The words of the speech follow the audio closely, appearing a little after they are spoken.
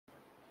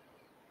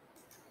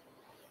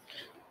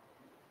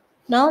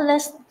Now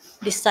let's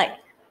decide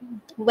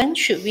when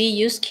should we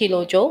use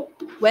kilojoule,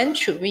 when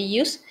should we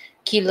use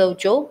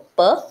kilojoule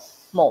per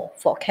mole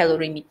for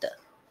calorimeter.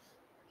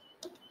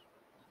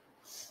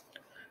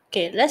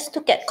 Okay, let's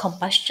look at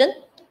combustion.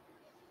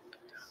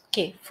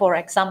 Okay, for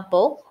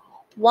example,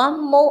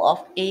 1 mole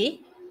of A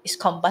is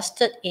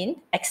combusted in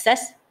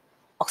excess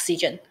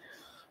oxygen.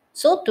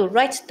 So to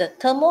write the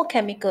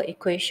thermochemical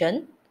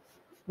equation,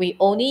 we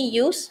only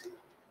use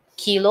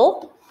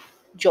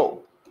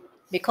kilojoule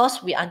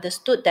because we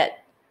understood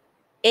that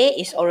A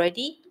is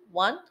already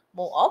 1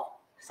 mole of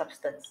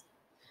substance.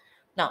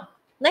 Now,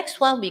 next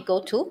one we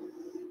go to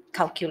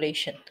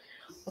calculation.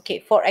 Okay,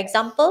 for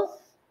example,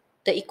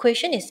 the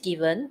equation is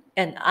given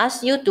and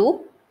asks you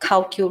to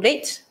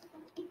calculate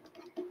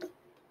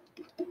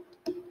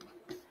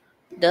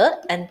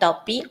the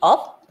enthalpy of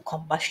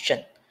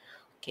combustion.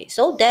 Okay,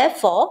 so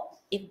therefore,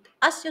 if it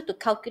asks you to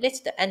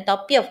calculate the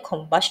enthalpy of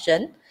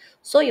combustion,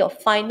 so your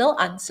final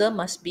answer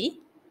must be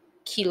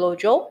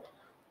kilojoule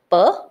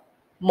per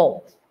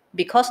mole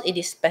because it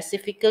is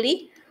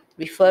specifically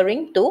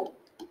referring to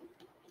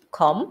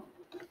combustion.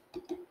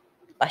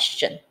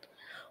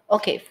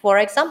 Okay, for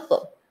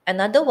example,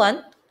 another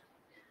one,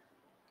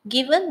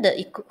 given the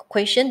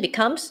equation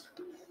becomes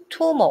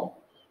 2 mole,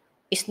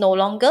 is no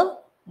longer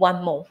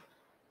 1 mole.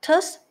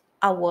 Thus,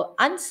 our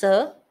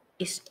answer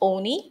is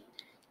only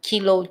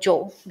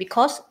kilojoule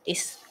because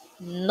it's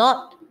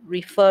not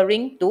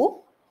referring to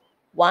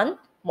 1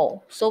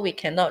 mole. So we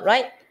cannot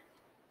write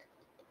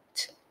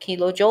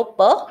kilojoule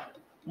per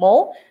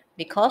mole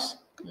because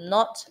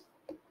not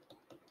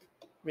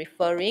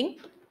referring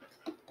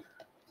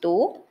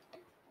to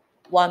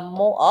 1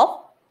 mole of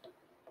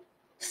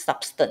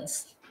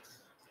substance.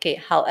 Okay,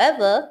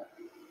 however,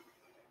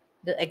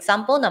 the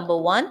example number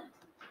 1,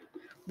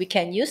 we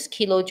can use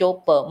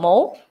kilojoule per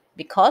mole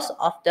because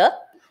of the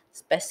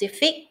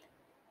specific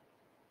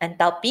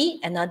enthalpy.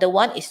 Another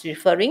one is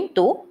referring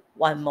to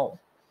 1 mole.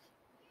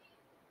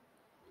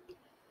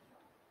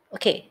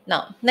 Okay,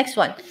 now next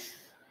one.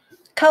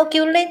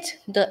 Calculate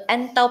the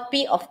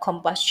enthalpy of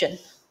combustion.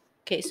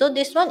 Okay, so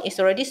this one is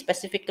already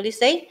specifically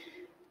say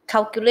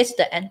calculates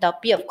the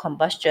enthalpy of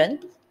combustion.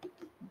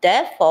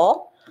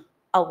 Therefore,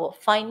 our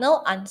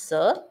final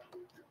answer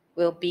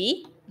will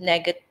be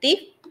negative,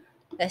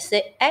 let's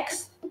say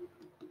X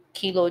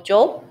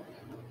kilojoule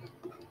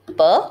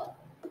per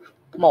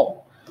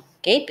mole.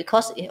 Okay,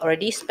 because it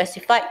already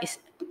specified its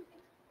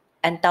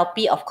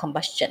enthalpy of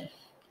combustion.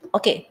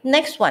 Okay,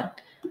 next one.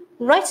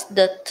 Write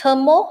the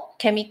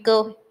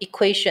thermochemical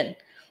equation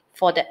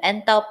for the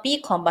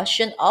enthalpy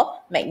combustion of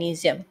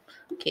magnesium.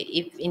 Okay,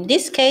 if in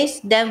this case,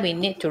 then we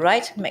need to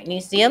write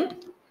magnesium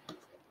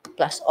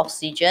plus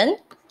oxygen.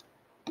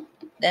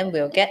 Then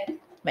we'll get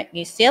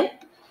magnesium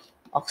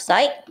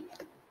oxide.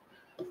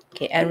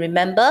 Okay, and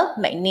remember,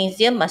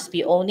 magnesium must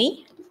be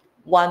only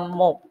 1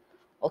 mole.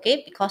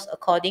 Okay, because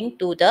according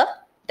to the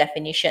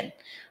definition.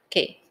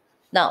 Okay,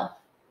 now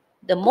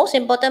the most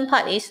important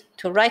part is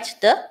to write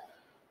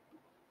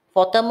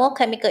for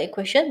thermochemical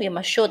equation, we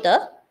must show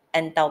the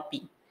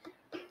enthalpy.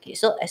 Okay,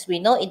 so as we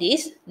know, it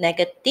is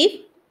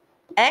negative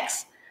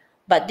X,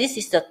 but this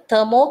is the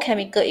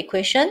thermochemical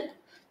equation,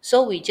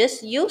 so we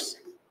just use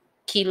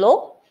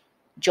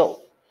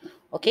kilojoule.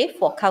 Okay,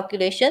 for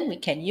calculation, we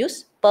can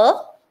use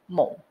per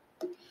mole.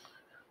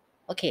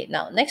 Okay,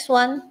 now next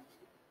one.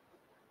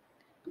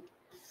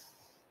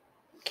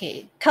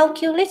 Okay,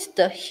 calculate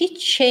the heat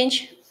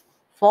change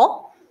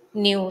for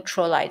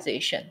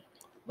neutralization.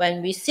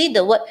 When we see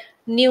the word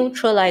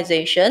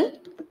neutralization,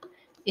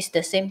 it's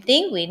the same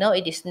thing. We know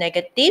it is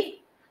negative.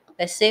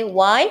 Let's say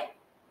Y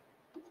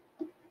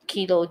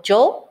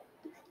kilojoule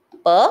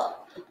per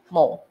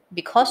mole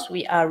because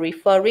we are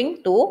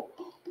referring to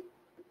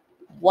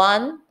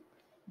 1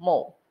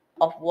 mole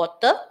of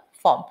water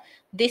form.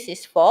 This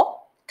is for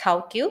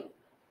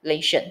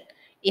calculation.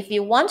 If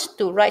you want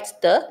to write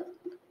the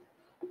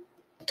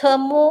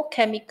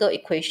thermochemical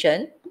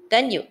equation,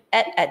 then you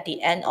add at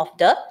the end of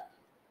the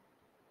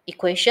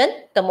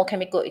equation,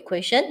 thermochemical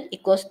equation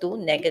equals to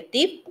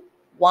negative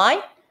Y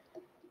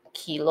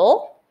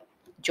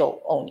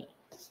kilojoule only.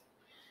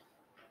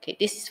 Okay,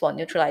 this is for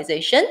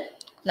neutralization.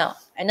 Now,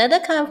 another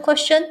kind of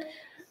question.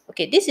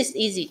 Okay, this is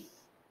easy.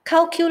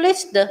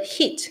 Calculate the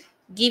heat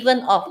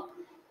given off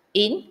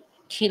in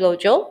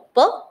kilojoule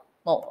per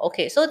mole.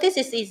 Okay, so this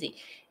is easy.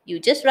 You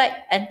just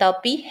write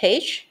enthalpy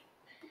H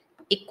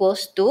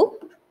equals to,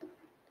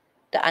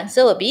 the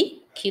answer will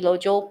be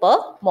kilojoule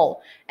per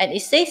mole. And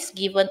it says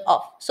given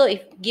off. So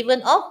if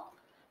given off,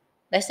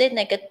 let's say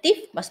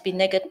negative, must be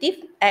negative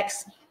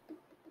X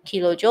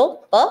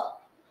kilojoule per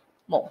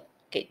mole.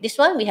 Okay, this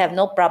one we have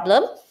no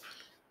problem.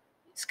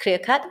 It's clear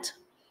cut.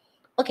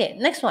 Okay,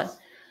 next one.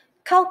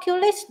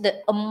 Calculate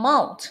the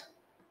amount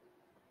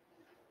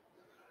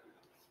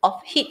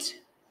of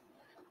heat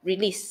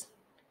release,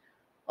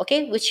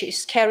 okay, which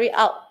is carried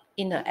out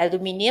in an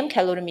aluminium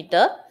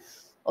calorimeter,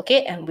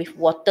 okay, and with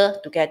water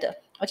together.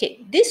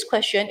 Okay, this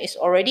question is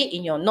already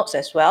in your notes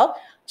as well.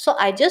 So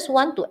I just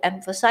want to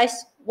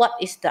emphasize what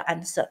is the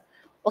answer.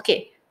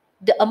 Okay,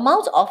 the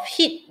amount of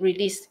heat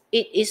released.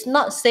 It is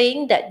not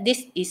saying that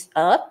this is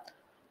a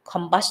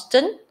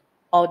combustion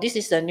or this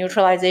is a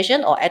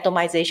neutralization or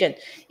atomization.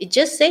 It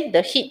just says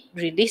the heat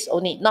released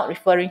only, not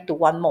referring to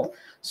 1 mole.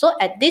 So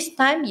at this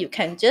time, you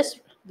can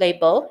just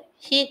label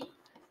heat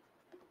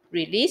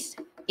release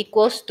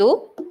equals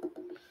to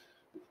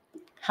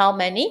how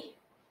many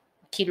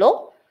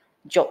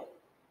kilojoule.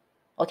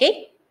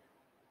 Okay?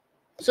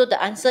 So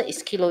the answer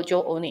is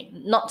kilojoule only,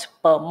 not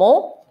per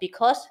mole,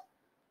 because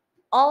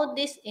all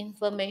this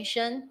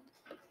information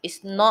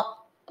is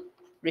not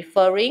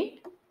referring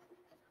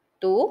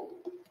to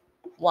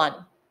 1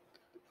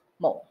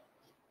 mole.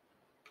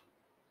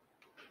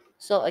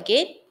 So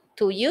again,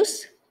 to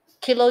use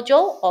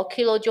kilojoule or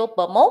kilojoule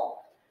per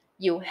mole,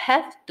 you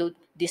have to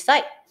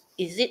decide,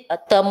 is it a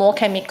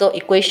thermochemical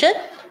equation?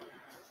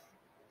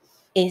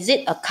 Is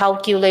it a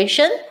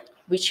calculation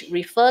which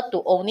refer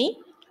to only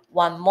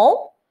 1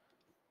 mole?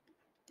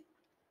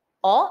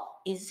 Or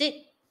is it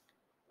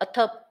a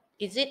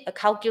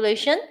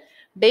calculation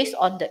based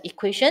on the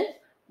equation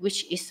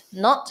which is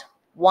not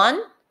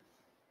 1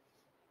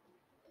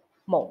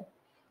 mole?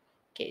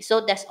 Okay,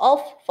 so that's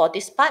all for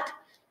this part.